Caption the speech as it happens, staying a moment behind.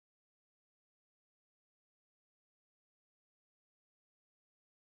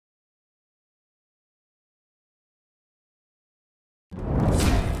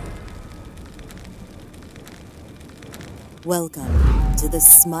Welcome to the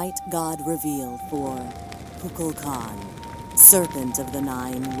SMITE God reveal for Kukulkan, Serpent of the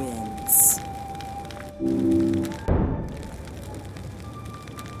Nine Winds.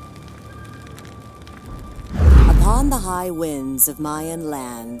 Upon the high winds of Mayan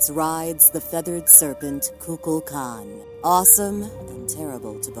lands rides the feathered serpent Kukulkan, awesome and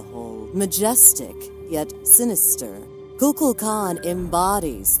terrible to behold, majestic yet sinister. Kukulkan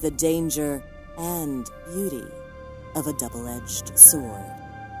embodies the danger and beauty of a double-edged sword.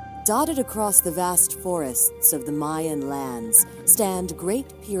 Dotted across the vast forests of the Mayan lands stand great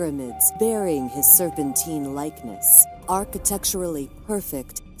pyramids bearing his serpentine likeness, architecturally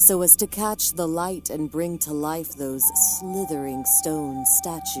perfect so as to catch the light and bring to life those slithering stone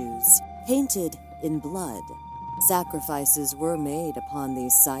statues, painted in blood. Sacrifices were made upon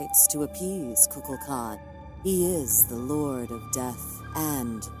these sites to appease Kukulkan. He is the Lord of death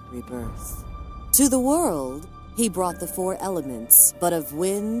and rebirth. To the world, he brought the four elements, but of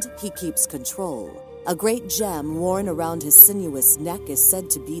wind he keeps control. A great gem worn around his sinuous neck is said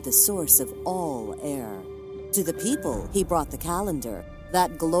to be the source of all air. To the people, he brought the calendar,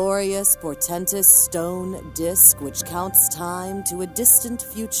 that glorious, portentous stone disk which counts time to a distant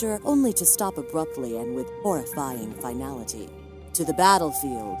future only to stop abruptly and with horrifying finality. To the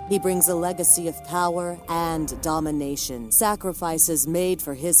battlefield, he brings a legacy of power and domination. Sacrifices made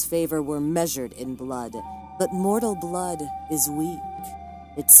for his favor were measured in blood. But mortal blood is weak.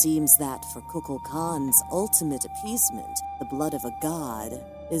 It seems that for Kukulkan's ultimate appeasement, the blood of a god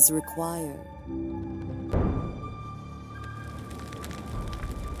is required.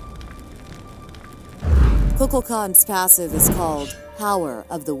 Kukulkan's passive is called Power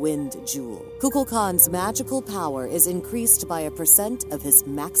of the Wind Jewel. Kukulkan's magical power is increased by 1% of his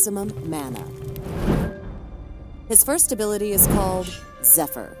maximum mana. His first ability is called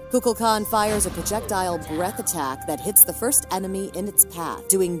Zephyr. Kukulkan fires a projectile breath attack that hits the first enemy in its path,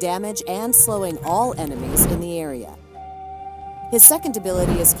 doing damage and slowing all enemies in the area. His second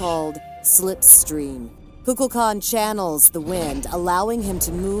ability is called Slipstream. Kukulkan channels the wind, allowing him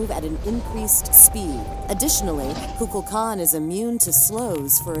to move at an increased speed. Additionally, Kukulkan is immune to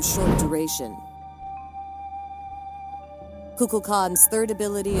slows for a short duration. Kukulkan's third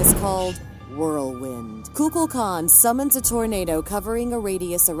ability is called Whirlwind. Kukulkan summons a tornado covering a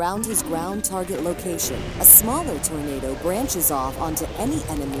radius around his ground target location. A smaller tornado branches off onto any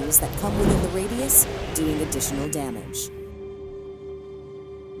enemies that come within the radius, doing additional damage.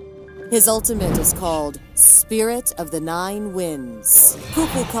 His ultimate is called Spirit of the Nine Winds.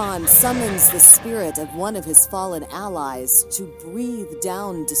 Kukulkan summons the spirit of one of his fallen allies to breathe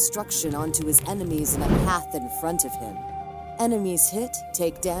down destruction onto his enemies in a path in front of him. Enemies hit,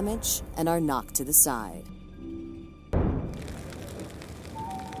 take damage, and are knocked to the side.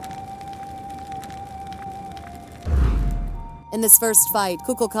 In this first fight,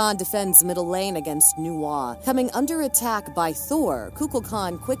 Kukulkan defends middle lane against Nuwa. Coming under attack by Thor,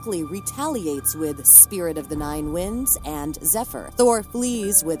 Kukulkan quickly retaliates with Spirit of the Nine Winds and Zephyr. Thor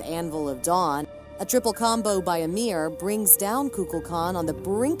flees with Anvil of Dawn. A triple combo by Ymir brings down Kukulkan on the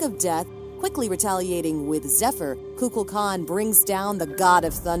brink of death. Quickly retaliating with Zephyr, Kukulkan brings down the God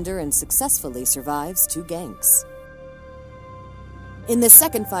of Thunder and successfully survives 2 ganks. In the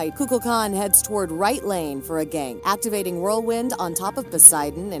second fight, Kukulkan heads toward right lane for a gank, activating Whirlwind on top of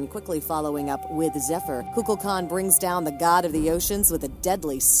Poseidon and quickly following up with Zephyr. Kukulkan brings down the God of the Oceans with a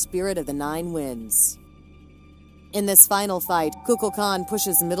deadly Spirit of the Nine Winds. In this final fight, Kukulkan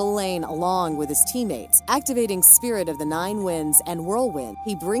pushes middle lane along with his teammates. Activating Spirit of the Nine Winds and Whirlwind,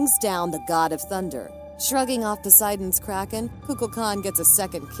 he brings down the God of Thunder. Shrugging off Poseidon's Kraken, Kukulkan gets a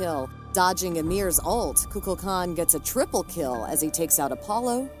second kill. Dodging Ymir's ult, Kukulkan gets a triple kill as he takes out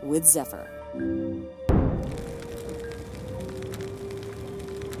Apollo with Zephyr.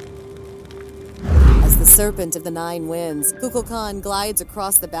 As the Serpent of the Nine Winds, Kukulkan glides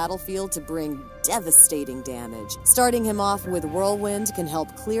across the battlefield to bring devastating damage. Starting him off with Whirlwind can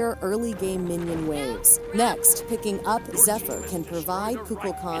help clear early game minion waves. Next, picking up Zephyr can provide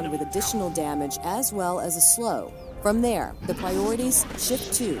Kukulkan with additional damage as well as a slow. From there, the priorities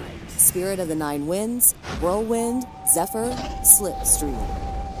shift to Spirit of the Nine Winds, Whirlwind, Zephyr, Slipstream.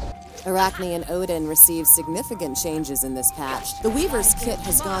 Arachne and Odin receive significant changes in this patch. The Weaver's kit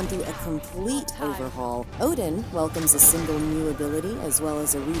has gone through a complete overhaul. Odin welcomes a single new ability as well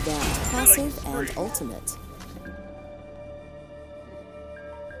as a revamped passive and ultimate.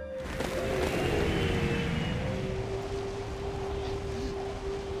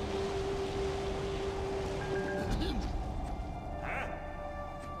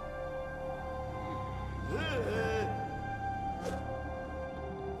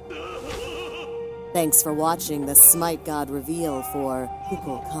 Thanks for watching the SMITE God reveal for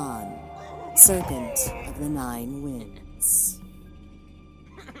Kukul Khan, Serpent of the Nine Winds.